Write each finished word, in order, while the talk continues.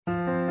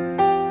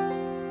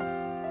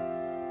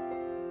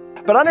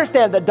But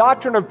understand, the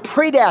doctrine of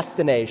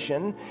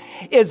predestination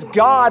is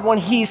God, when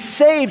He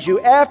saves you,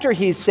 after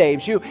He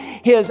saves you,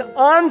 His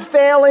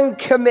unfailing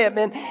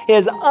commitment,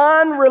 His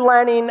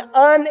unrelenting,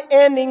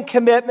 unending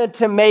commitment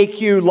to make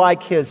you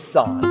like His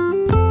Son.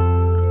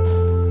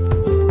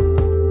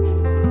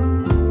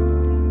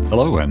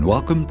 Hello and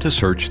welcome to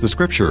Search the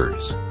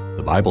Scriptures,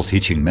 the Bible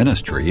teaching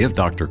ministry of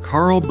Dr.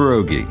 Carl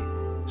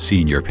Broggi,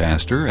 Senior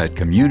Pastor at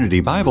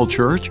Community Bible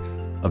Church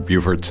of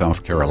Beaufort,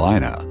 South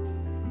Carolina.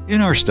 In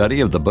our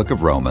study of the book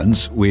of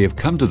Romans, we have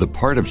come to the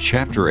part of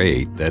chapter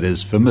 8 that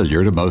is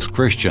familiar to most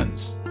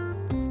Christians.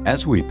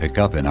 As we pick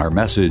up in our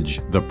message,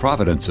 The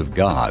Providence of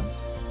God,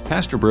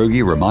 Pastor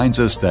Broggi reminds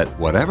us that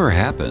whatever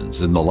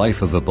happens in the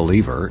life of a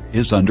believer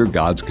is under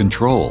God's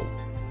control.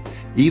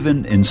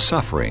 Even in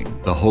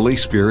suffering, the Holy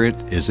Spirit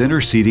is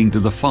interceding to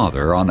the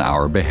Father on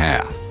our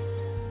behalf.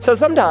 So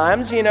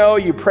sometimes,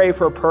 you pray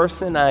for a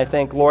person, and I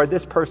think, Lord,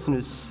 this person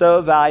is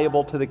so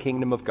valuable to the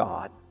kingdom of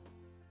God.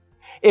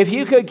 If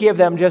you could give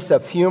them just a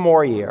few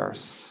more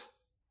years,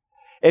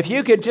 if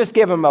you could just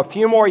give them a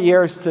few more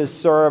years to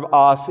serve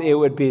us, it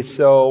would be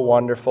so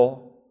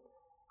wonderful.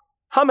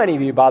 How many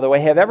of you, by the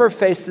way, have ever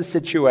faced a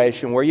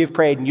situation where you've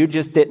prayed and you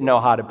just didn't know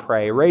how to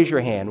pray? Raise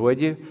your hand,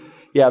 would you?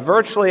 Yeah,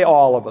 virtually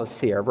all of us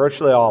here,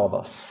 virtually all of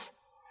us.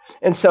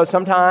 And so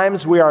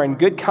sometimes we are in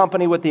good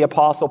company with the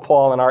Apostle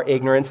Paul in our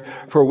ignorance,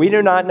 for we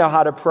do not know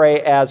how to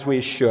pray as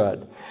we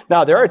should.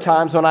 Now, there are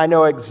times when I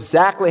know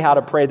exactly how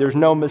to pray. There's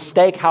no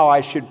mistake how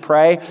I should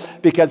pray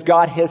because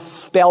God has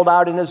spelled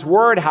out in His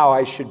Word how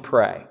I should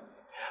pray.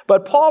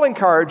 But Paul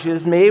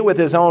encourages me with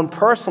his own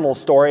personal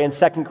story in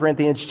 2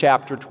 Corinthians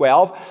chapter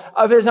 12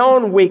 of his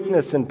own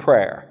weakness in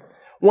prayer.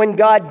 When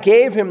God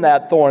gave him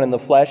that thorn in the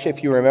flesh,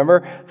 if you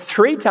remember,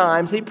 3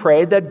 times he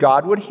prayed that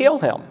God would heal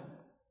him.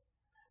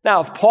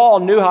 Now, if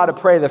Paul knew how to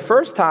pray the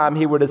first time,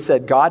 he would have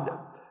said, God,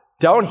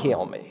 don't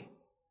heal me.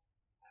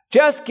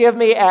 Just give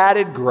me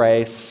added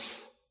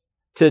grace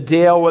to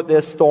deal with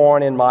this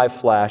thorn in my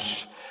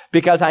flesh,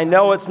 because I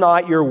know it's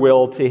not your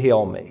will to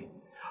heal me.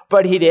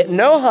 But he didn't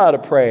know how to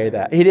pray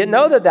that. He didn't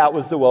know that that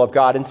was the will of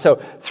God. And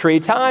so 3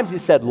 times he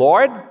said,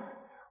 Lord,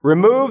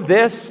 remove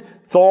this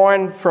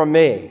thorn from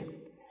me.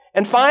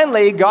 And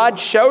finally, God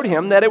showed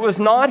him that it was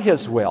not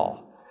his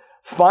will.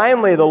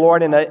 Finally, the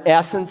Lord, in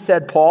essence,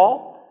 said,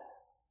 Paul,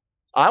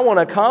 I want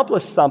to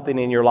accomplish something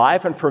in your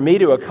life, and for me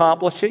to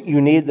accomplish it, you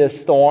need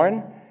this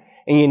thorn.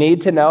 And you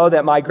need to know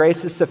that my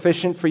grace is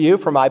sufficient for you,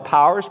 for my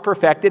power is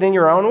perfected in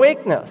your own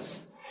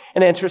weakness.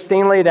 And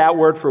interestingly, that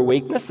word for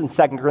weakness in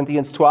 2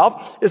 Corinthians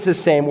 12 is the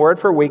same word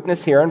for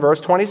weakness here in verse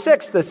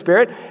 26. The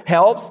Spirit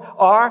helps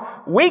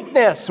our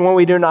weakness when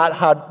we do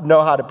not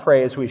know how to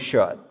pray as we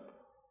should.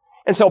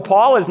 And so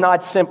Paul is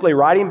not simply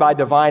writing by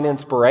divine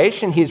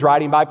inspiration. He's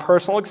writing by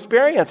personal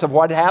experience of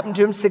what happened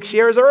to him 6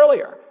 years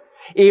earlier.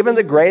 Even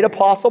the great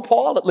Apostle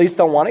Paul, at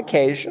least on one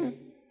occasion,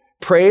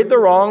 prayed the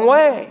wrong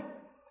way.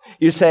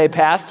 You say,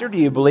 Pastor, do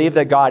you believe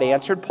that God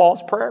answered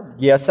Paul's prayer?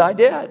 Yes, I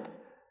did.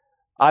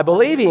 I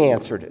believe he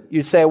answered it.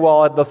 You say,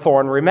 well, the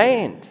thorn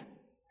remained.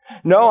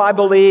 No, I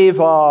believe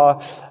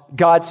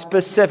God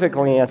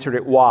specifically answered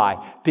it.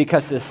 Why?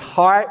 Because his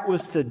heart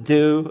was to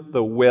do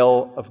the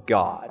will of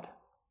God.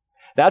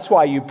 That's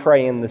why you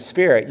pray in the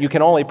Spirit. You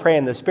can only pray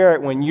in the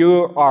Spirit when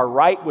you are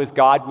right with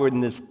God, when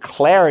there's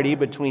clarity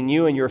between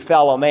you and your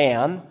fellow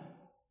man.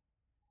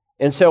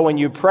 And so when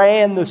you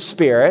pray in the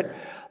Spirit,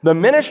 the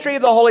ministry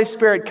of the Holy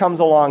Spirit comes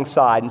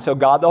alongside. And so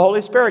God the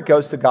Holy Spirit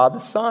goes to God the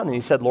Son. And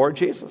he said, Lord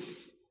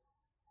Jesus,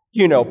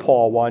 you know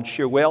Paul wants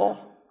your will.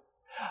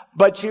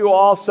 But you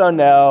also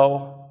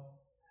know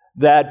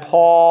that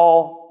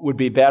Paul would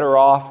be better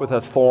off with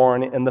a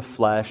thorn in the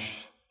flesh.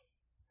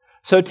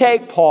 So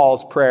take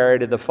Paul's prayer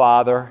to the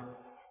Father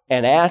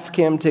and ask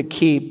him to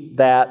keep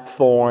that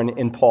thorn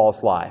in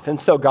Paul's life. And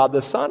so God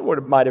the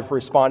Son might have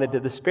responded to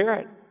the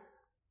Spirit.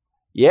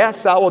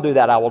 Yes, I will do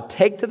that. I will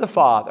take to the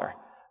Father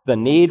the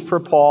need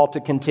for Paul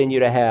to continue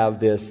to have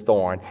this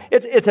thorn.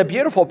 It's a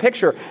beautiful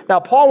picture.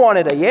 Now, Paul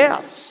wanted a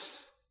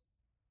yes,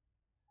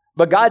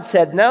 but God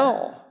said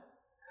no.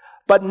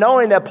 But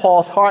knowing that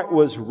Paul's heart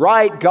was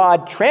right,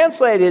 God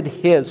translated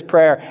his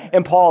prayer.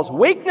 In Paul's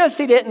weakness,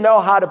 he didn't know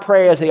how to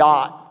pray as he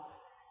ought.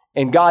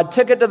 And God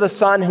took it to the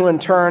Son, who in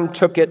turn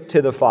took it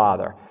to the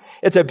Father.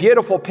 It's a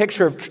beautiful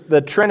picture of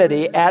the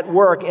Trinity at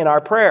work in our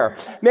prayer.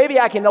 Maybe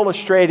I can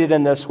illustrate it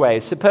in this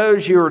way.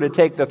 Suppose you were to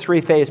take the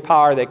 3-phase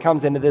power that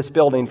comes into this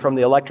building from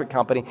the electric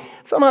company.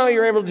 Somehow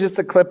you're able just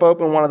to clip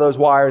open one of those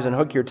wires and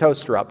hook your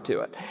toaster up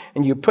to it.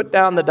 And you put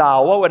down the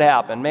dial. What would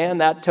happen? Man,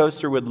 that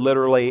toaster would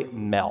literally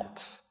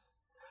melt.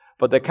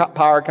 But the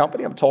power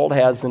company, I'm told,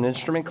 has an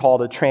instrument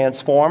called a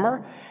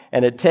transformer.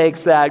 And it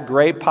takes that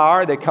great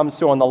power that comes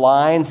through on the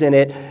lines and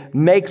it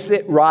makes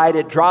it right.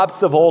 It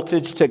drops the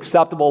voltage to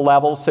acceptable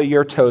levels so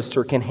your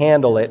toaster can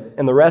handle it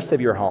in the rest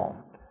of your home.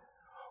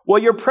 Well,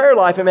 your prayer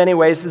life in many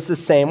ways is the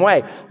same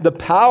way. The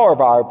power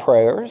of our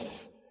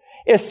prayers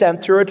is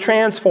sent through a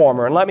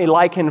transformer. And let me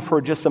liken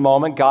for just a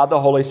moment God the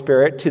Holy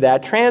Spirit to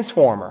that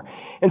transformer.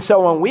 And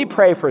so when we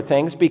pray for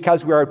things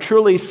because we are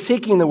truly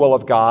seeking the will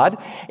of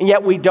God, and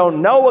yet we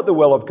don't know what the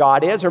will of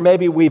God is, or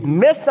maybe we've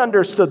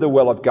misunderstood the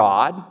will of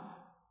God,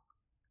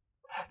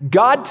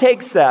 God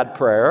takes that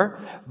prayer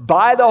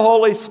by the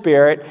Holy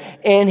Spirit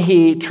and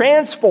He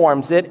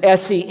transforms it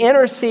as He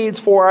intercedes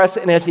for us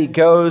and as He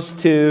goes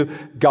to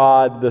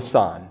God the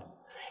Son.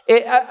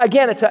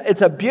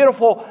 It's a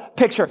beautiful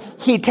picture.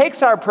 He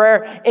takes our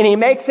prayer and He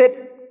makes it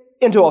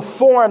into a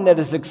form that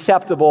is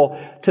acceptable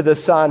to the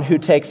Son, who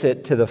takes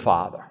it to the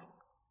Father.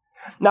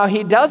 Now,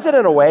 He does it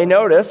in a way,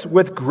 notice,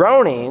 with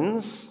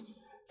groanings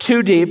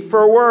too deep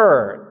for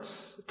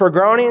words. For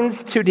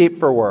groanings too deep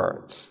for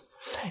words.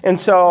 And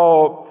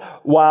so,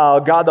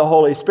 while God the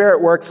Holy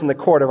Spirit works in the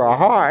court of our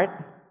heart,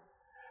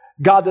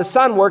 God the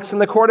Son works in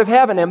the court of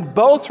heaven, and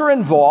both are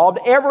involved,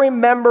 every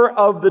member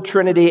of the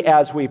Trinity,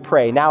 as we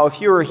pray. Now, if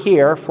you were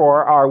here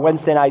for our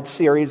Wednesday night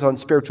series on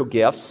spiritual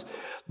gifts,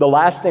 the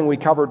last thing we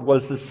covered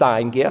was the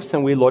sign gifts,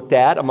 and we looked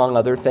at, among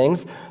other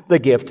things, the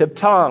gift of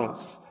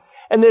tongues.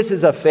 And this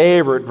is a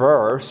favorite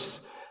verse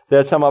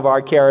that some of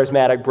our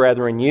charismatic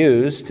brethren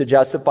use to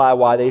justify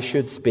why they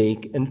should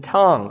speak in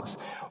tongues.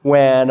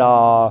 When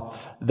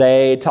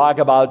they talk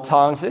about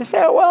tongues, they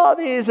say, well,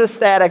 these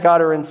ecstatic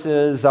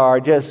utterances are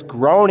just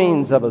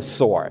groanings of a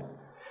sort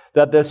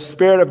that the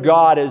Spirit of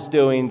God is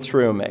doing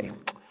through me.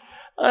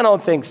 I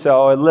don't think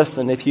so.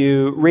 Listen, if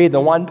you read the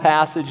one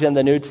passage in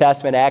the New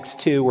Testament, Acts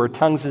 2, where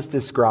tongues is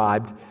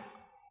described,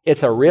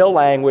 it's a real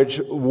language,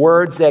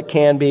 words that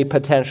can be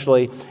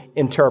potentially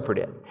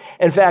interpreted.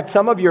 In fact,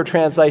 some of your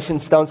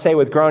translations don't say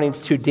with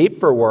groanings too deep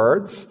for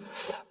words,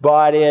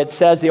 but it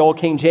says, the old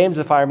King James,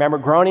 if I remember,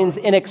 groanings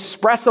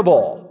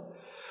inexpressible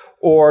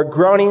or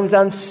groanings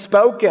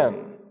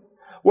unspoken.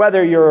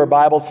 Whether your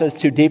Bible says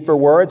too deep for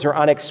words or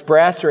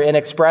unexpressed or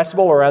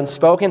inexpressible or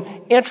unspoken,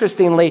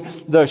 interestingly,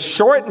 the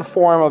shortened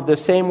form of the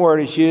same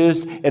word is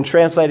used and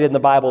translated in the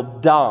Bible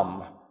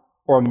dumb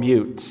or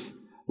mute.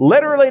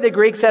 Literally, the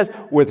Greek says,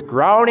 with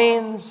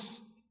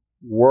groanings,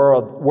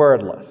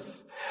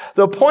 wordless.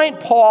 The point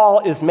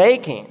Paul is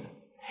making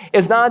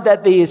is not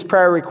that these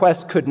prayer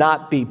requests could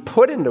not be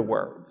put into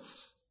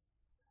words,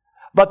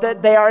 but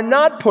that they are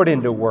not put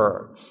into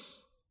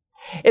words.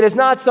 It is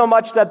not so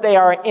much that they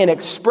are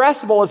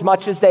inexpressible as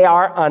much as they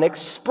are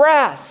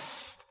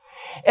unexpressed.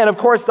 And of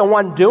course, the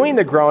one doing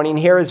the groaning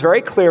here is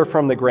very clear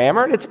from the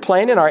grammar, and it's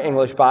plain in our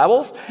English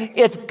Bibles.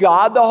 It's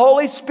God the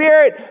Holy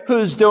Spirit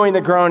who's doing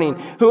the groaning,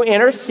 who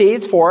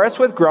intercedes for us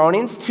with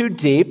groanings too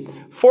deep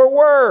for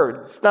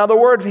words. Now, the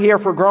word here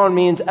for groan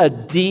means a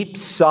deep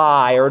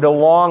sigh or to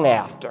long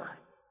after.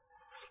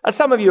 Now,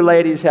 some of you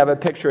ladies have a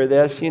picture of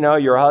this. You know,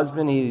 your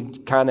husband, he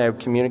kind of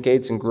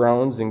communicates and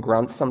groans and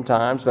grunts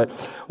sometimes, but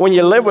when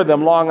you live with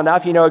him long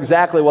enough, you know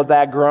exactly what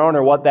that groan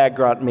or what that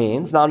grunt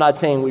means. Now, I'm not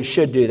saying we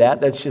should do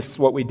that. That's just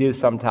what we do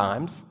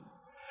sometimes.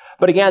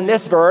 But again,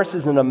 this verse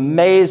is an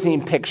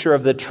amazing picture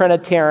of the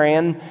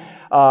Trinitarian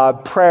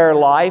prayer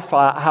life,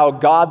 how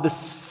God the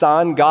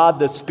Son, God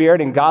the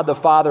Spirit, and God the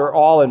Father are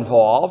all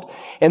involved.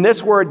 And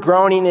this word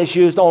groaning is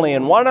used only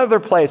in one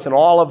other place in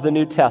all of the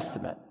New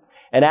Testament,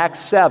 in Acts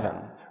 7.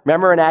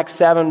 Remember in Acts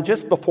 7,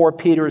 just before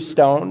Stephen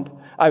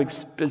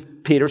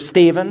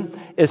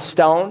is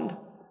stoned,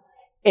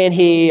 and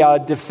he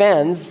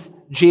defends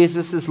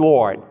Jesus as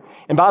Lord.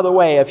 And by the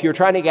way, if you're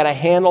trying to get a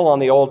handle on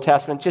the Old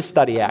Testament, just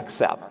study Acts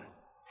 7.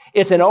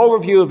 It's an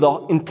overview of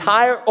the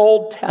entire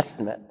Old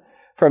Testament,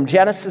 from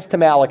Genesis to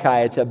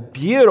Malachi. It's a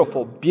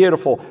beautiful,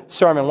 beautiful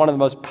sermon, one of the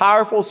most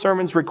powerful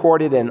sermons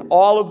recorded in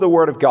all of the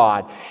Word of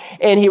God.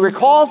 And he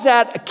recalls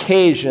that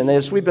occasion,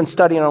 as we've been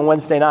studying on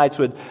Wednesday nights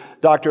with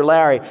Dr.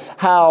 Larry,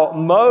 how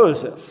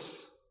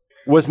Moses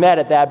was met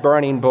at that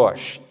burning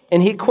bush.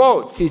 And he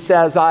quotes, he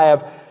says, I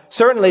have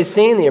certainly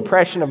seen the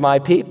oppression of my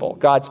people,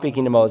 God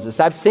speaking to Moses.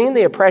 I've seen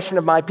the oppression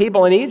of my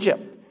people in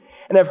Egypt,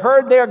 and have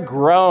heard their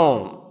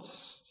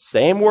groans.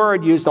 Same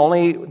word used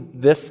only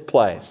this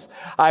place.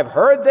 I've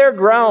heard their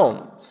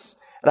groans,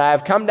 and I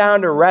have come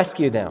down to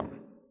rescue them.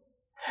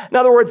 In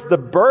other words, the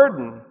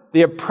burden,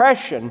 the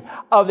oppression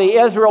of the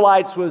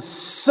Israelites was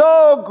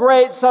so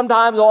great,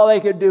 sometimes all they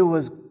could do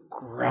was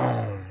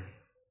groan.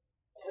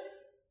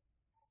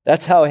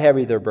 That's how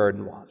heavy their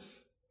burden was.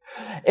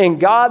 And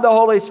God, the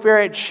Holy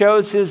Spirit,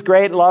 shows His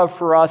great love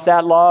for us,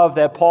 that love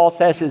that Paul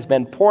says has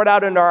been poured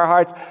out into our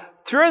hearts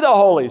through the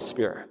Holy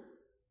Spirit.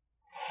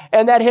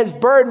 And that His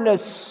burden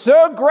is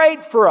so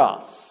great for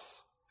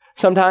us,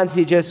 sometimes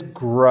He just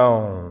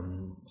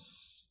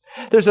groans.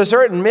 There's a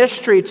certain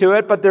mystery to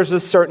it, but there's a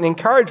certain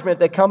encouragement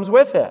that comes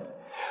with it.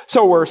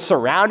 So we're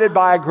surrounded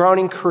by a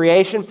groaning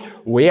creation.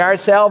 We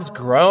ourselves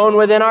groan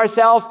within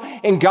ourselves,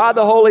 and God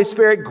the Holy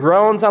Spirit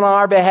groans on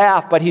our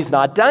behalf, but He's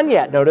not done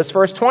yet. Notice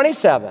verse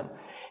 27.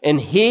 And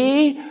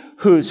He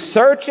who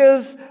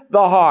searches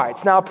the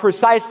hearts. Now,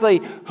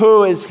 precisely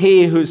who is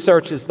He who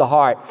searches the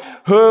heart?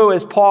 Who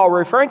is Paul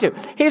referring to?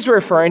 He's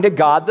referring to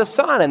God the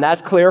Son, and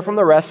that's clear from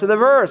the rest of the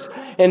verse.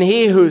 And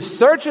He who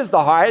searches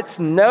the hearts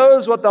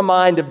knows what the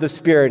mind of the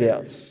Spirit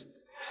is,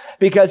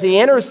 because he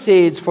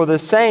intercedes for the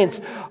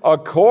saints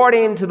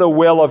according to the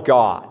will of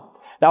God.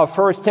 Now,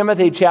 1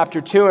 Timothy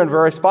chapter 2 and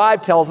verse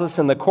 5 tells us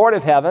in the court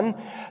of heaven,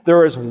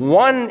 there is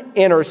one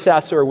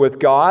intercessor with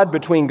God,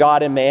 between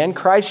God and man,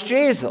 Christ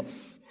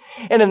Jesus.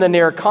 And in the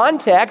near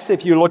context,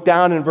 if you look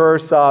down in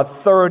verse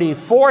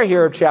 34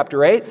 here of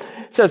chapter 8, it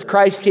says,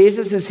 Christ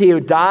Jesus is he who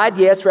died,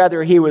 yes,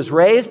 rather he was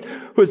raised,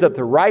 who is at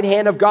the right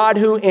hand of God,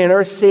 who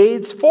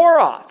intercedes for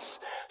us.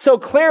 So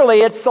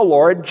clearly it's the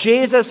Lord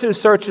Jesus who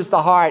searches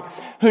the heart,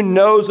 who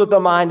knows what the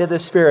mind of the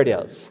Spirit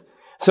is.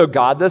 So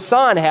God the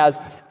Son has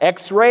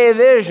X-ray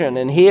vision,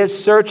 and he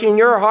is searching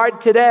your heart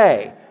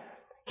today.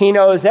 He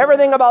knows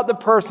everything about the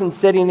person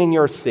sitting in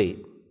your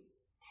seat.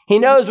 He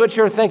knows what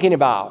you're thinking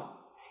about.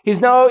 He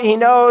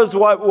knows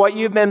what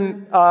you've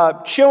been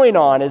chewing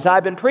on as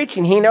I've been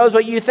preaching. He knows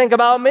what you think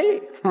about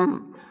me.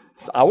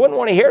 I wouldn't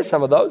want to hear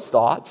some of those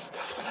thoughts.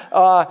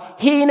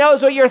 He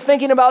knows what you're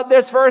thinking about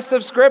this verse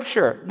of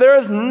Scripture. There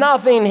is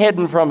nothing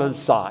hidden from his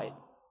sight.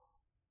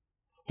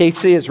 He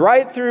sees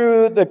right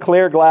through the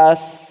clear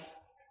glass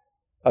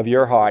of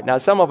your heart. Now,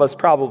 some of us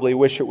probably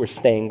wish it were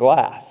stained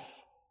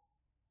glass,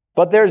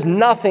 but there's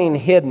nothing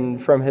hidden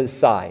from his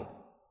sight.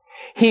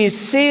 He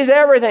sees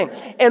everything.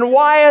 And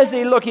why is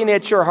he looking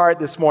at your heart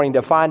this morning?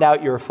 To find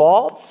out your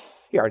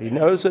faults? He already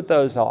knows what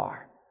those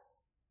are.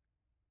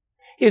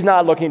 He's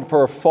not looking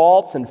for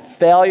faults and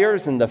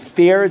failures and the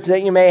fears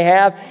that you may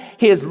have.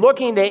 He is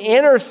looking to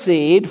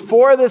intercede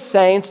for the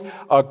saints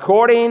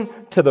according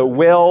to the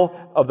will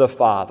of the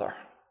Father.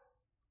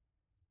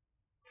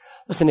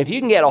 Listen, if you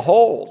can get a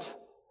hold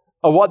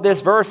of what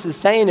this verse is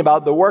saying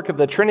about the work of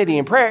the Trinity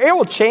in prayer, it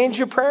will change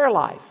your prayer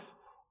life.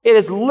 It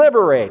is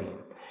liberating.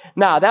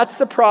 Now, that's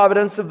the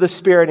providence of the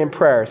Spirit in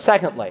prayer.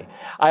 Secondly,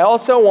 I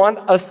also want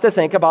us to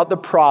think about the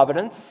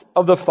providence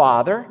of the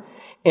Father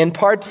in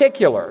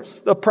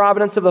particulars, the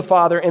providence of the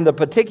Father in the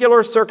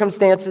particular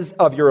circumstances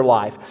of your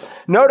life.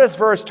 Notice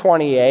verse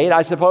 28.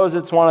 I suppose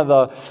it's one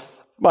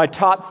of my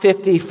top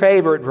 50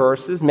 favorite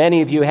verses.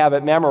 Many of you have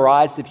it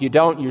memorized. If you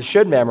don't, you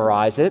should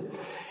memorize it.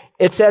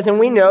 It says, and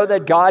we know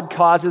that God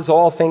causes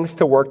all things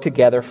to work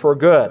together for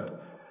good,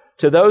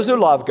 to those who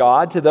love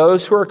God, to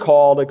those who are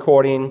called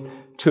according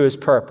to his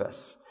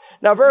purpose.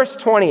 Now, verse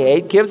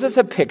 28 gives us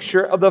a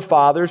picture of the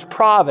Father's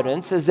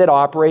providence as it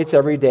operates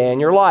every day in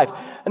your life.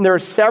 And there are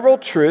several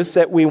truths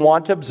that we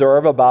want to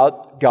observe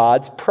about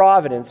God's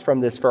providence from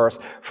this verse.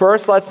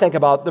 First, let's think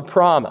about the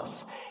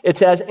promise. It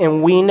says,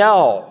 and we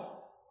know.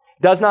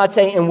 It does not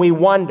say, and we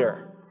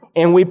wonder,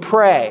 and we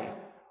pray,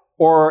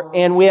 or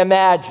and we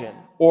imagine,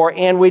 or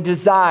and we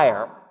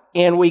desire,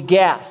 and we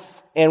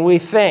guess, and we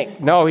think.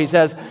 No, he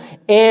says,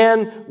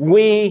 and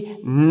we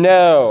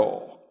know.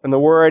 And the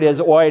word is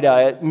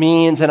oida. It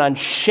means an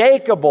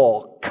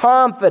unshakable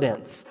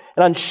confidence,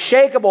 an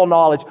unshakable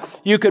knowledge.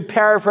 You could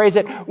paraphrase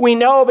it. We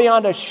know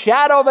beyond a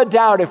shadow of a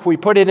doubt if we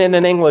put it in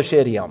an English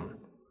idiom.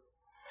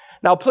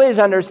 Now, please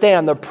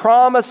understand, the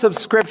promise of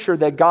Scripture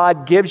that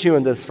God gives you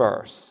in this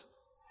verse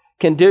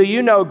can do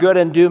you no good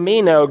and do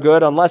me no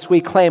good unless we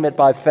claim it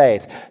by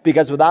faith.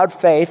 Because without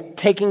faith,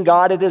 taking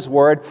God at his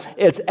word,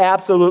 it's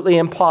absolutely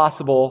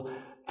impossible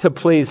to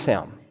please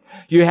him.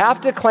 You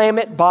have to claim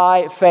it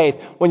by faith.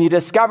 When you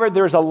discover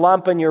there's a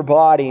lump in your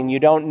body and you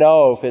don't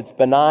know if it's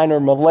benign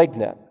or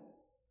malignant,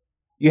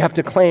 you have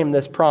to claim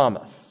this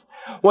promise.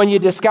 When you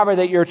discover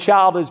that your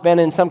child has been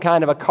in some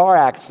kind of a car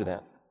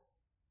accident,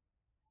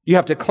 you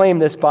have to claim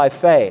this by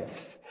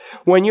faith.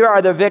 When you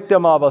are the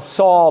victim of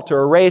assault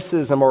or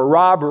racism or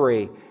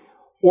robbery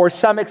or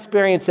some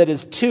experience that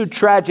is too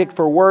tragic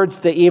for words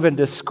to even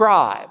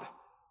describe,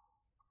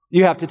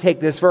 you have to take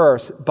this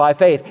verse by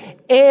faith.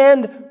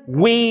 And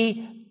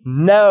we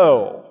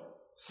know.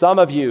 Some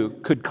of you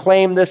could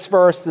claim this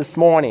verse this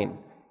morning,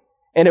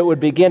 and it would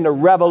begin to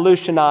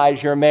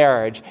revolutionize your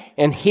marriage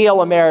and heal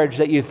a marriage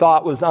that you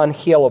thought was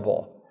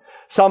unhealable.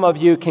 Some of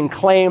you can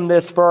claim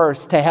this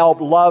verse to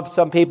help love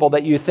some people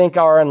that you think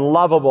are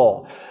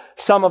unlovable.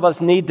 Some of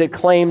us need to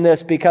claim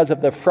this because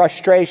of the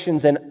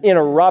frustrations and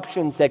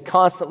interruptions that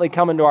constantly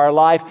come into our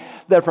life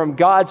that from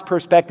God's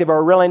perspective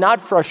are really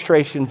not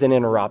frustrations and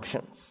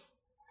interruptions.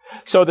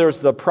 So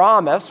there's the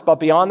promise, but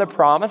beyond the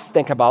promise,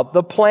 think about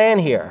the plan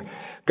here.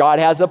 God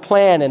has a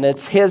plan, and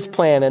it's his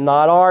plan and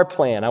not our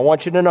plan. I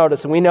want you to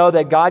notice, and we know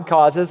that God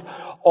causes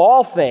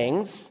all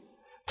things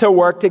to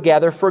work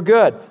together for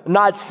good.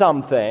 Not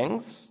some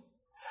things,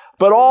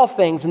 but all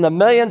things in the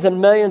millions and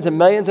millions and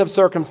millions of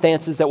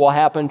circumstances that will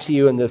happen to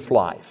you in this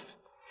life.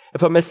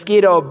 If a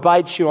mosquito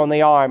bites you on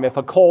the arm, if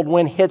a cold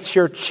wind hits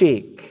your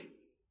cheek,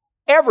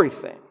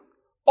 everything,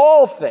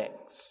 all things.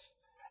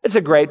 It's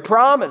a great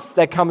promise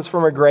that comes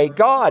from a great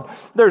God.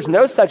 There's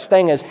no such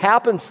thing as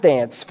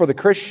happenstance for the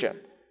Christian.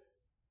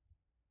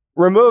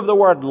 Remove the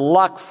word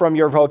luck from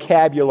your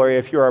vocabulary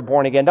if you are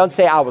born again. Don't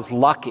say, I was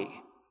lucky.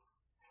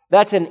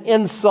 That's an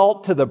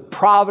insult to the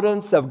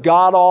providence of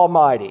God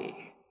Almighty.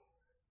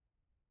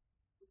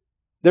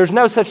 There's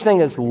no such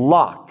thing as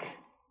luck.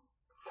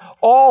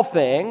 All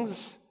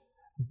things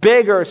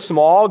big or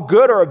small,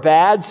 good or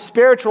bad,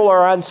 spiritual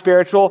or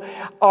unspiritual,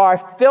 are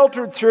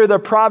filtered through the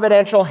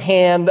providential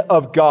hand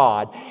of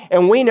God.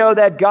 And we know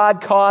that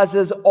God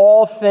causes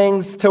all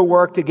things to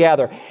work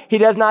together. He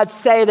does not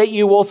say that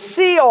you will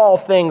see all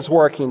things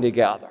working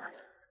together.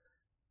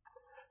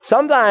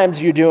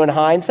 Sometimes you do in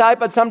hindsight,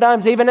 but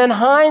sometimes even in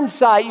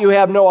hindsight, you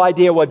have no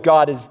idea what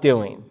God is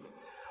doing.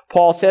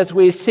 Paul says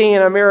we see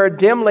in a mirror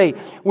dimly,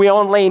 we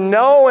only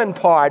know in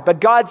part, but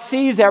God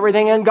sees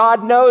everything and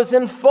God knows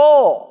in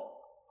full.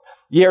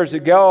 Years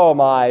ago,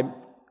 my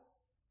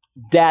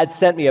dad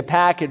sent me a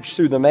package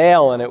through the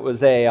mail, and it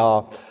was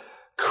a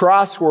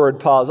crossword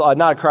puzzle,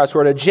 not a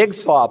crossword, a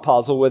jigsaw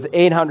puzzle with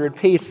 800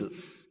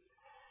 pieces.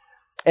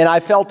 And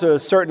I felt a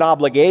certain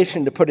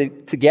obligation to put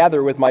it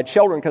together with my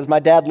children because my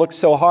dad looked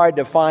so hard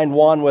to find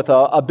one with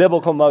a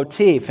biblical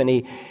motif, and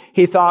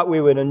he thought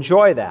we would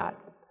enjoy that.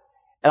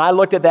 And I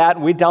looked at that,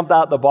 and we dumped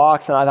out the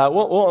box, and I thought,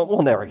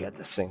 we'll never get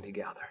this thing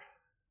together.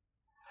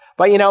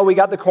 But, we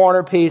got the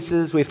corner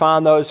pieces, we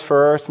found those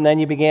first, and then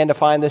you began to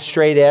find the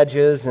straight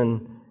edges,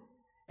 and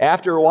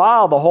after a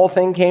while, the whole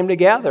thing came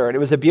together, and it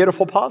was a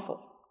beautiful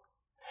puzzle.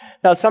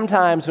 Now,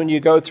 sometimes when you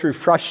go through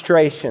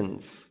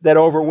frustrations that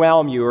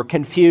overwhelm you or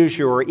confuse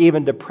you or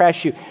even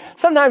depress you,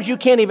 sometimes you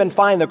can't even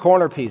find the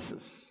corner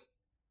pieces.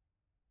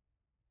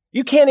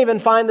 You can't even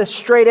find the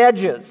straight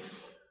edges.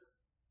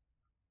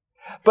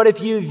 But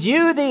if you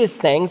view these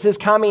things as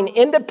coming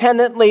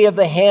independently of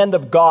the hand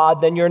of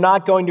God, then you're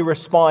not going to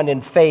respond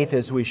in faith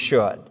as we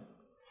should.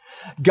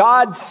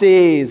 God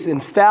sees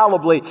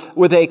infallibly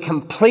with a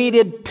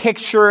completed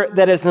picture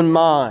that is in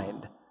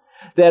mind,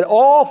 that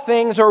all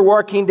things are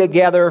working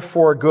together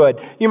for good.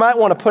 You might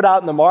want to put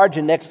out in the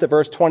margin next to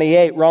verse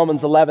 28,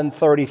 Romans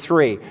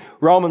 11:33.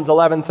 Romans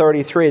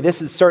 11:33.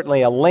 This is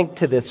certainly a link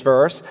to this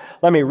verse.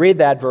 Let me read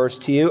that verse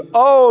to you.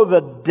 Oh, the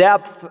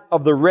depth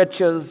of the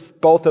riches,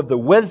 both of the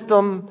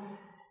wisdom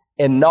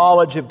and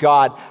knowledge of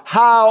God.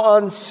 How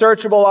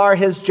unsearchable are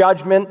His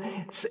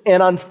judgments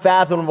and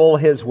unfathomable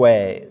His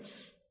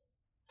ways.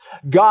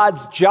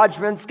 God's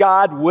judgments,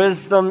 God's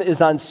wisdom is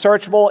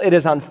unsearchable. It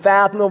is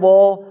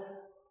unfathomable.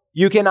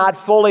 You cannot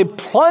fully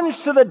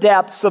plunge to the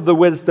depths of the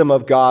wisdom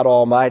of God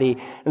Almighty,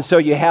 and so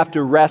you have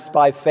to rest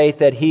by faith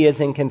that He is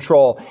in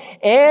control.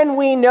 And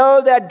we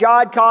know that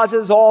God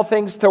causes all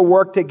things to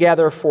work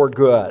together for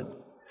good.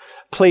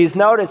 Please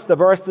notice the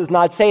verse does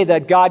not say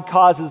that God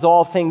causes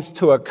all things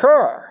to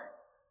occur,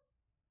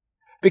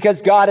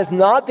 because God is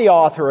not the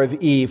author of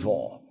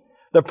evil.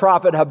 The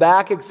prophet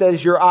Habakkuk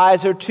says, your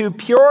eyes are too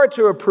pure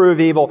to approve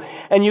evil,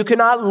 and you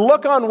cannot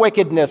look on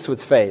wickedness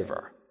with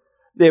favor.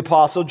 The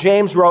apostle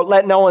James wrote,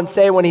 let no one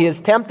say when he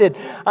is tempted,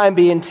 I am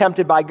being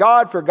tempted by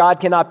God, for God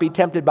cannot be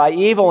tempted by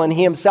evil, and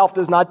He Himself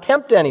does not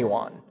tempt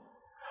anyone.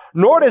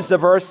 Nor does the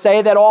verse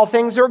say that all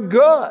things are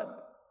good.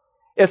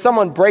 If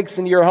someone breaks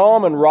into your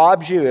home and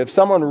robs you, if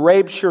someone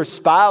rapes your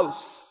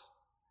spouse,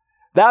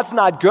 that's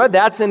not good,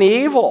 that's an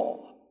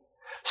evil.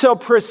 So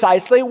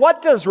precisely,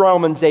 what does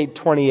Romans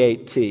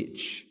 8:28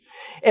 teach?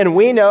 And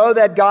we know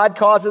that God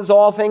causes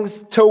all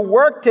things to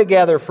work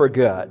together for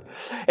good.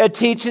 It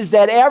teaches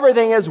that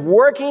everything is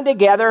working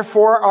together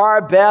for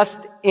our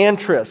best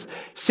interest.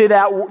 See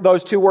that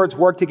those two words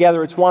work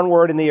together? It's one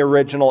word in the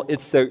original.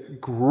 It's the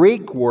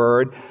Greek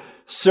word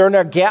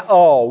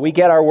synergeo. We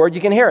get our word,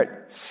 you can hear it,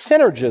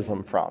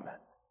 synergism from it.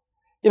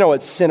 You know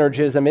what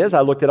synergism is?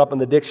 I looked it up in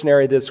the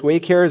dictionary this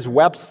week. Here's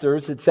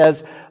Webster's. It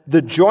says,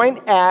 the joint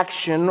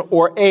action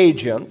or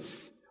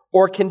agents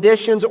or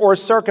conditions or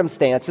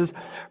circumstances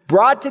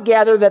brought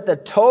together that the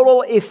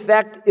total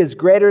effect is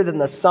greater than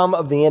the sum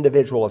of the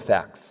individual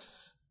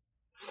effects.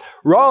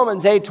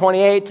 Romans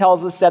 8:28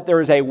 tells us that there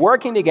is a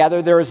working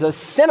together, there is a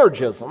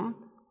synergism,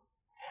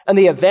 and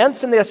the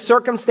events and the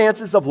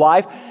circumstances of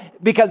life,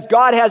 because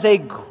God has a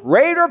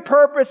greater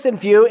purpose in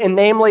view, and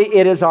namely,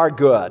 it is our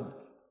good.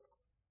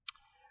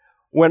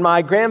 When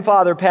my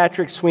grandfather,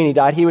 Patrick Sweeney,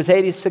 died, he was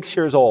 86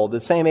 years old,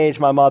 the same age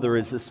my mother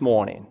is this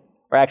morning,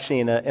 or actually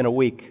in a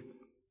week.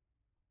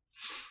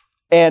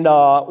 And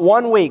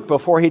 1 week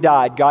before he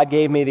died, God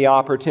gave me the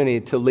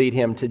opportunity to lead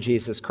him to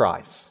Jesus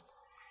Christ.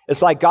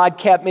 It's like God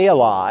kept me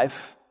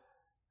alive,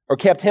 or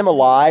kept him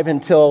alive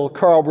until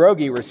Carl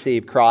Broggi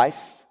received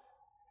Christ,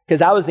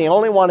 because I was the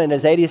only one in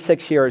his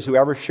 86 years who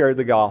ever shared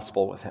the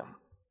gospel with him.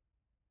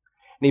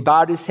 And he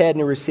bowed his head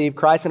and he received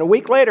Christ, and a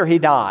week later he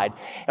died.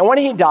 And when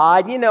he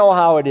died, you know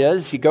how it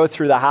is. You go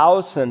through the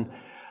house, and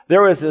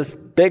there was this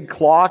big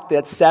clock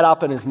that's set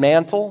up in his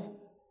mantle,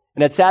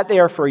 and it sat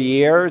there for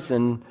years,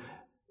 and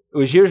it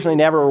was usually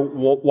never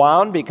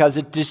wound because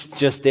it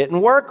just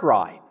didn't work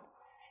right.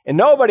 And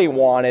nobody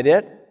wanted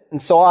it,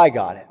 and so I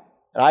got it.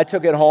 And I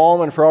took it home,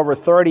 and for over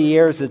 30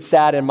 years it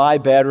sat in my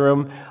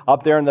bedroom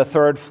up there on the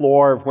third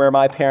floor of where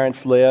my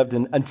parents lived,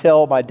 and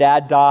until my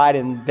dad died,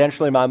 and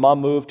eventually my mom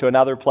moved to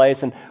another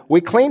place, and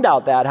we cleaned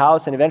out that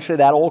house, and eventually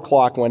that old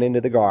clock went into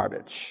the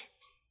garbage.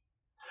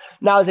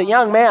 Now, as a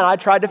young man, I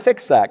tried to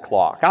fix that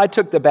clock. I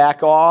took the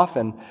back off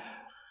and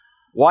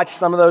Watched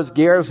some of those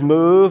gears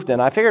moved,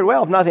 and I figured,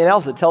 well, if nothing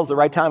else, it tells the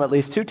right time at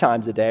least 2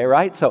 times a day,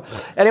 right? So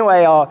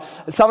anyway,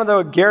 some of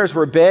the gears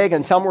were big,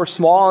 and some were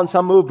small, and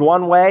some moved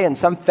one way, and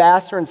some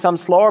faster, and some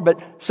slower, but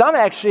some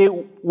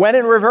actually went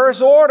in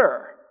reverse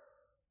order.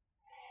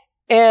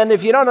 And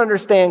if you don't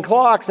understand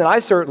clocks, and I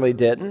certainly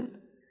didn't,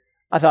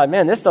 I thought,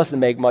 man, this doesn't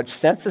make much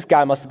sense. This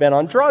guy must have been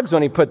on drugs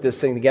when he put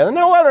this thing together.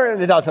 No wonder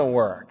it doesn't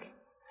work.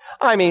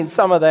 I mean,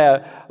 some of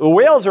the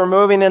wheels are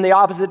moving in the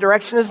opposite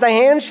direction as the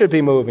hands should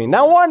be moving.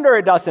 No wonder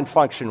it doesn't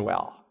function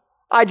well.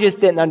 I just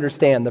didn't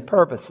understand the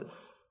purposes.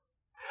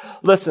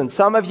 Listen,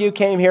 some of you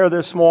came here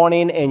this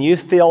morning and you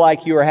feel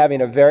like you are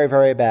having a very,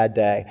 very bad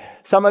day.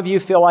 Some of you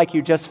feel like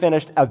you just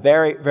finished a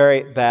very,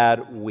 very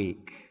bad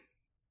week.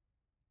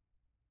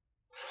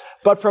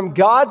 But from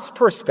God's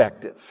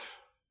perspective,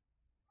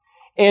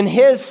 in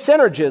His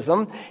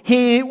synergism,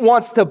 He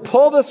wants to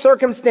pull the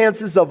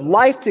circumstances of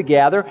life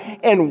together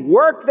and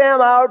work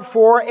them out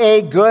for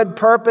a good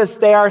purpose.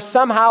 They are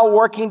somehow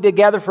working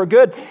together for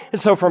good.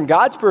 And so from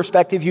God's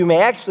perspective, you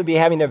may actually be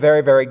having a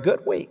very, very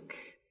good week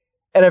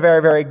and a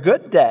very, very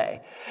good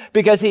day,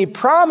 because He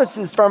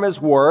promises from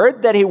His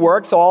Word that He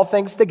works all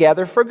things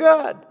together for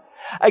good.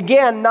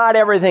 Again, not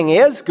everything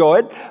is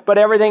good, but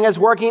everything is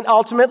working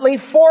ultimately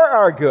for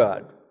our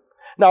good.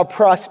 Now,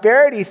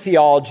 prosperity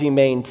theology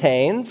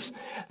maintains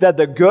that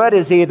the good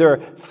is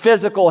either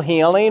physical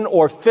healing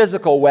or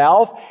physical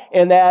wealth,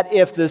 and that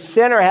if the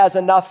sinner has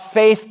enough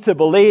faith to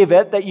believe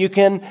it, that you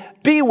can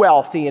be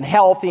wealthy and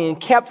healthy and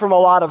kept from a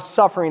lot of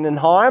suffering and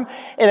harm.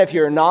 And if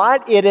you're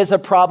not, it is a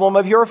problem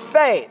of your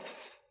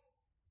faith.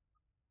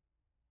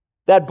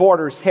 That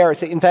borders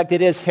heresy. In fact,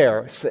 it is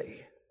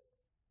heresy.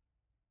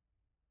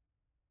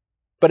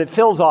 But it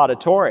fills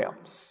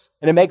auditoriums,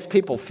 and it makes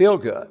people feel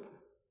good.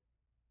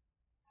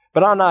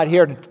 But I'm not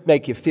here to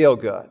make you feel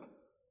good.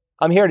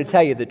 I'm here to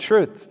tell you the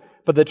truth.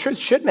 But the truth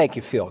should make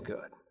you feel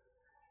good,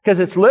 because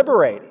it's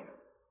liberating.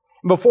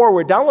 Before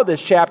we're done with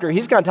this chapter,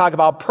 he's going to talk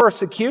about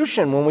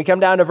persecution when we come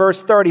down to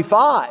verse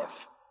 35.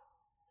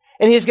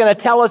 And he's going to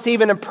tell us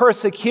even in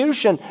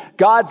persecution,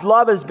 God's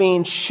love is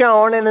being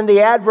shown, and in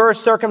the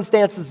adverse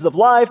circumstances of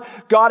life,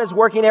 God is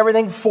working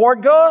everything for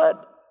good.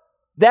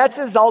 That's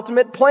His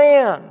ultimate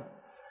plan.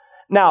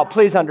 Now,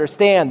 please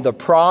understand, the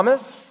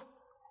promise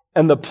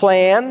and the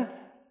plan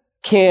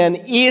can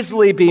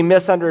easily be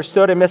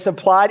misunderstood and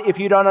misapplied if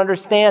you don't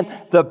understand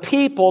the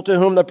people to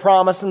whom the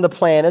promise and the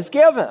plan is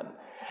given.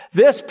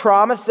 This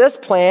promise, this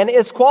plan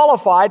is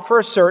qualified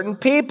for certain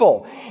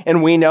people.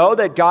 And we know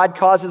that God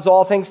causes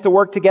all things to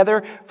work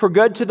together for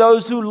good to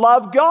those who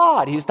love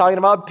God. He's talking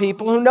about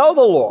people who know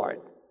the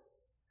Lord.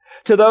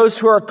 To those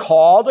who are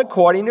called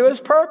according to His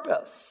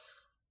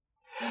purpose.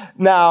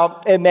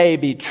 Now, it may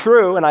be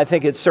true, and I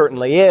think it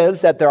certainly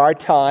is, that there are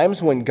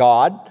times when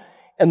God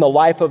in the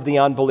life of the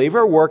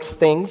unbeliever works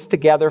things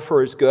together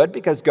for his good,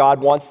 because God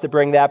wants to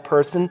bring that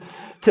person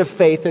to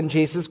faith in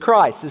Jesus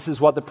Christ. This is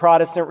what the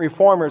Protestant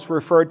reformers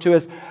referred to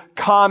as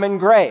common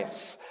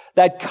grace,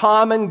 that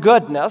common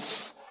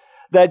goodness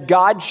that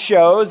God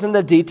shows in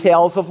the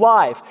details of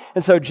life.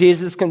 And so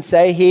Jesus can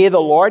say, He, the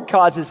Lord,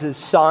 causes His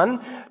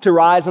sun to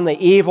rise on the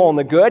evil and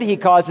the good. He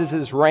causes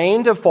His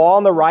rain to fall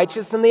on the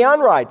righteous and the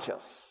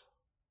unrighteous.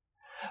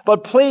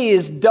 But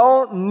please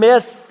don't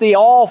miss the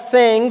all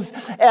things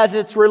as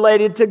it's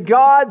related to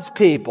God's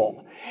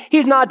people.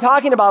 He's not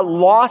talking about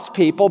lost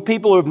people,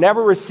 people who've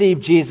never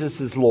received Jesus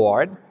as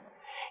Lord.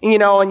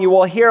 And you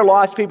will hear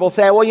lost people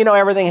say, well,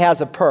 everything has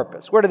a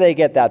purpose. Where do they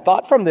get that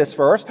thought? From this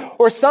verse.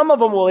 Or some of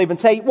them will even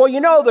say,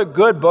 well, the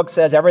good book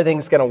says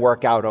everything's going to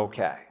work out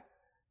okay.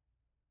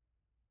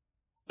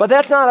 But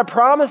that's not a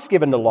promise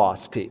given to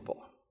lost people.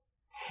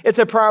 It's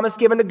a promise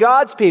given to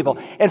God's people.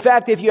 In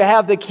fact, if you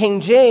have the King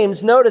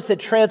James, notice it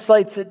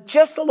translates it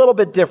just a little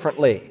bit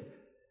differently.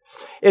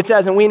 It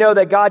says, and we know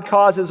that God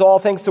causes all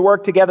things to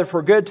work together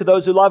for good to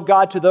those who love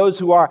God, to those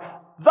who are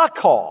the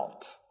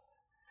called.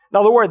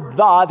 Now, the word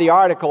the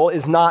article,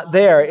 is not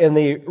there in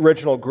the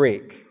original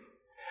Greek.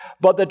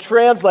 But the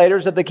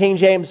translators of the King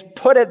James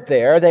put it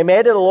there. They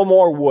made it a little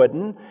more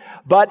wooden,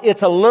 but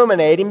it's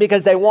illuminating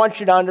because they want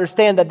you to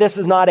understand that this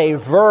is not a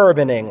verb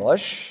in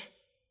English.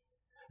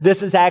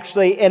 This is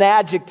actually an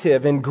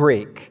adjective in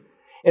Greek.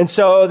 And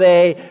so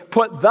they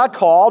put the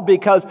called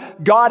because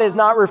God is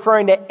not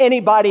referring to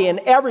anybody and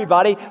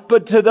everybody,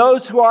 but to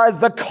those who are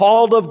the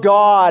called of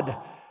God.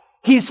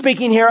 He's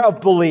speaking here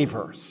of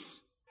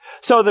believers.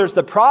 So there's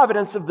the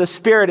providence of the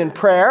Spirit in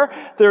prayer.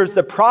 There's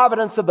the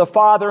providence of the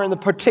Father in the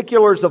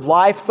particulars of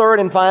life. Third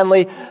and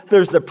finally,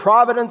 there's the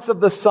providence of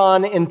the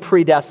Son in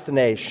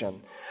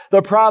predestination.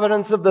 The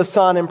providence of the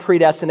Son in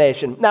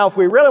predestination. Now, if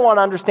we really want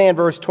to understand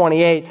verse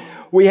 28,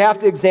 we have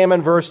to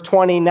examine verse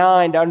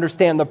 29 to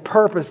understand the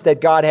purpose that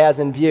God has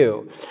in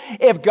view.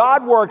 If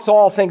God works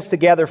all things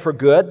together for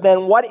good,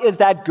 then what is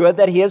that good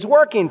that He is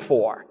working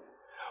for?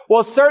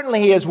 Well, certainly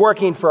He is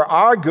working for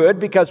our good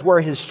because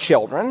we're His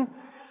children.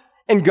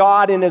 And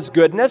God in His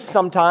goodness,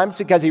 sometimes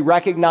because He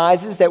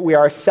recognizes that we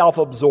are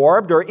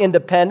self-absorbed or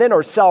independent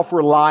or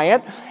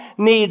self-reliant,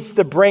 needs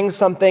to bring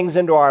some things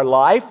into our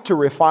life to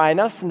refine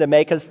us and to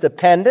make us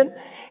dependent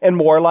and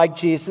more like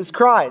Jesus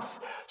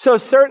Christ. So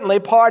certainly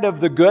part of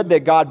the good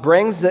that God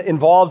brings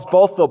involves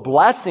both the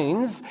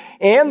blessings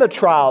and the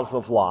trials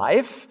of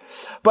life.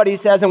 But he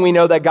says, and we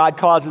know that God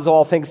causes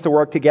all things to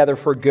work together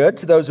for good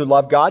to those who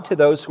love God, to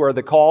those who are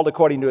the called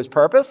according to his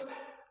purpose.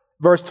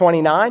 Verse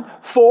 29,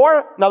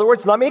 in other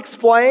words, let me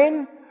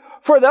explain.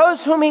 For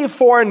those whom he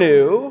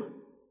foreknew,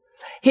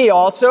 he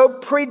also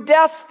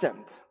predestined.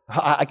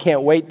 I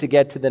can't wait to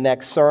get to the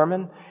next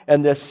sermon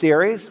in this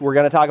series. We're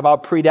going to talk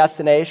about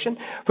predestination.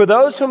 For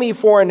those whom he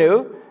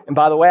foreknew, and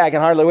by the way, I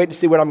can hardly wait to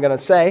see what I'm going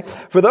to say.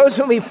 For those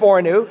whom he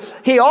foreknew,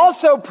 he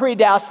also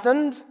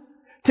predestined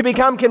to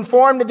become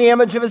conformed to the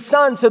image of his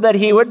Son, so that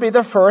he would be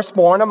the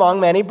firstborn among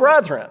many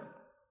brethren.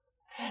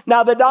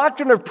 Now, the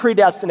doctrine of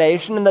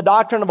predestination and the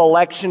doctrine of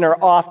election are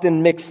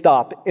often mixed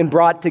up and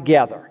brought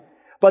together.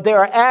 But they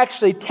are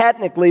actually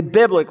technically,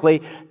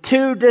 biblically,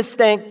 two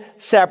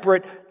distinct,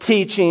 separate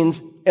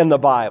teachings in the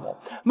Bible.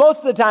 Most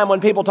of the time when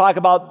people talk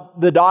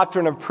about the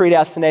doctrine of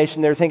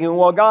predestination, they're thinking,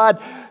 well,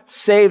 God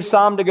saved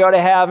some to go to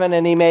heaven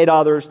and he made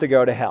others to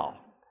go to hell.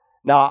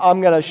 Now,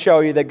 I'm going to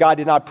show you that God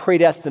did not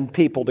predestine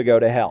people to go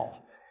to hell.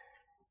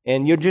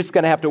 And you're just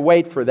going to have to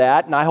wait for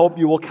that, and I hope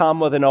you will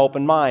come with an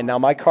open mind. Now,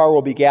 my car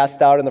will be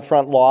gassed out in the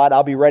front lot.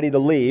 I'll be ready to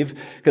leave,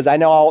 because I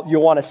know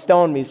you'll want to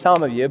stone me,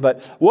 some of you,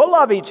 but we'll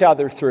love each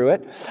other through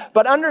it.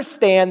 But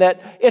understand that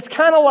it's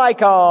kind of like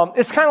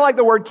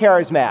the word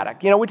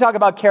charismatic. You know, we talk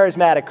about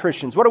charismatic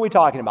Christians. What are we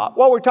talking about?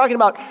 Well, we're talking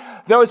about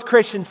those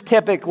Christians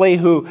typically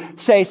who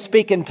say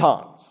speak in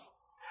tongues.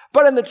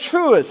 But in the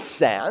truest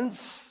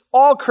sense,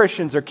 all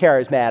Christians are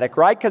charismatic,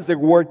 right? Because the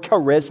word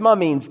charisma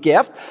means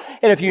gift.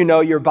 And if you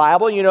know your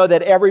Bible, you know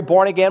that every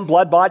born-again,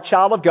 blood-bought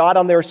child of God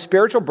on their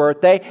spiritual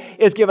birthday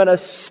is given a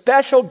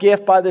special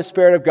gift by the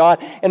Spirit of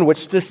God in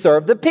which to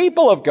serve the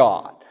people of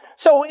God.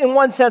 So in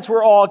one sense,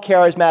 we're all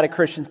charismatic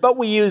Christians, but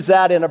we use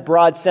that in a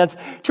broad sense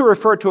to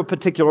refer to a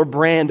particular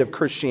brand of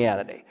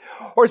Christianity.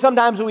 Or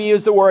sometimes we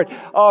use the word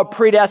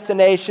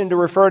predestination to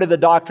refer to the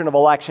doctrine of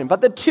election.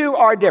 But the two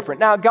are different.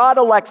 Now, God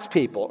elects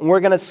people, and we're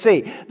going to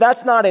see.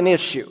 That's not an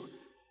issue.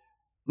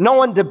 No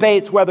one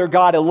debates whether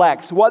God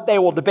elects. What they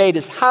will debate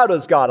is how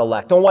does God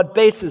elect? On what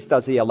basis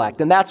does he elect?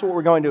 And that's what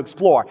we're going to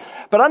explore.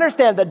 But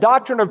understand the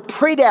doctrine of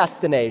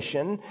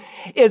predestination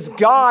is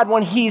God,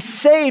 when he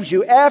saves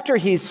you, after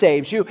he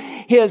saves you,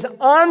 his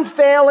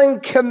unfailing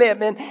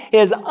commitment,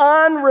 his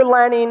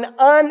unrelenting,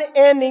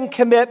 unending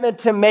commitment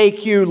to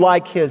make you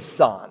like his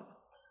Son.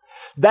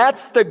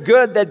 That's the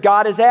good that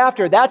God is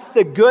after. That's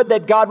the good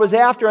that God was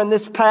after in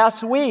this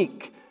past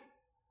week.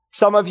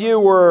 Some of you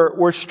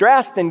were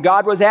stressed, and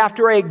God was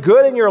after a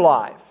good in your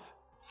life.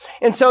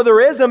 And so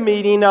there is a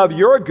meeting of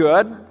your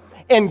good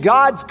and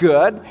God's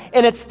good,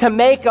 and it's to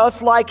make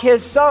us like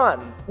his Son,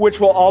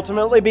 which will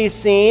ultimately be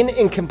seen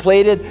and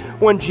completed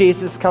when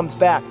Jesus comes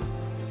back.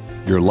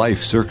 Your life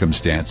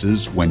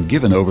circumstances, when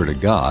given over to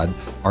God,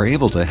 are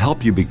able to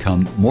help you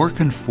become more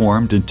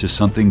conformed into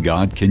something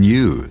God can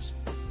use.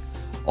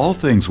 All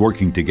things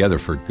working together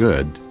for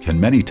good can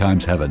many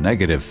times have a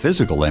negative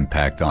physical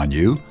impact on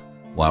you,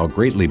 while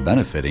greatly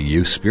benefiting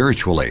you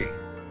spiritually.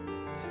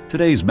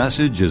 Today's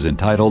message is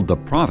entitled The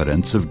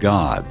Providence of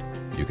God.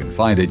 You can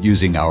find it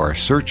using our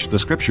Search the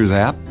Scriptures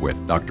app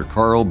with Dr.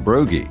 Carl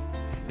Broggi.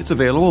 It's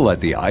available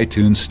at the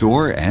iTunes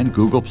Store and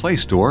Google Play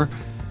Store,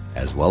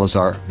 as well as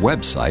our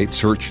website,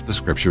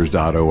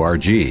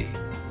 searchthescriptures.org.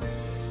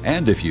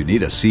 And if you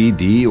need a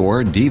CD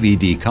or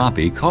DVD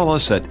copy, call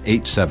us at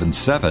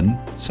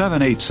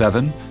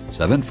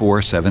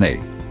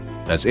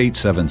 877-787-7478. That's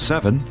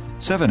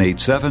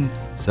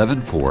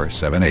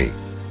 877-787-7478.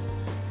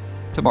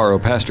 Tomorrow,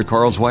 Pastor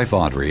Carl's wife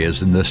Audrey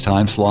is in this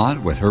time slot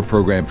with her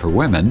program for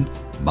women,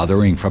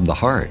 Mothering from the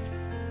Heart.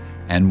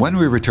 And when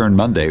we return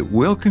Monday,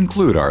 we'll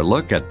conclude our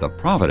look at the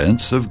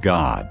providence of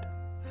God.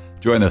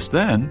 Join us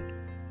then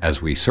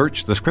as we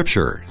search the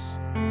Scriptures.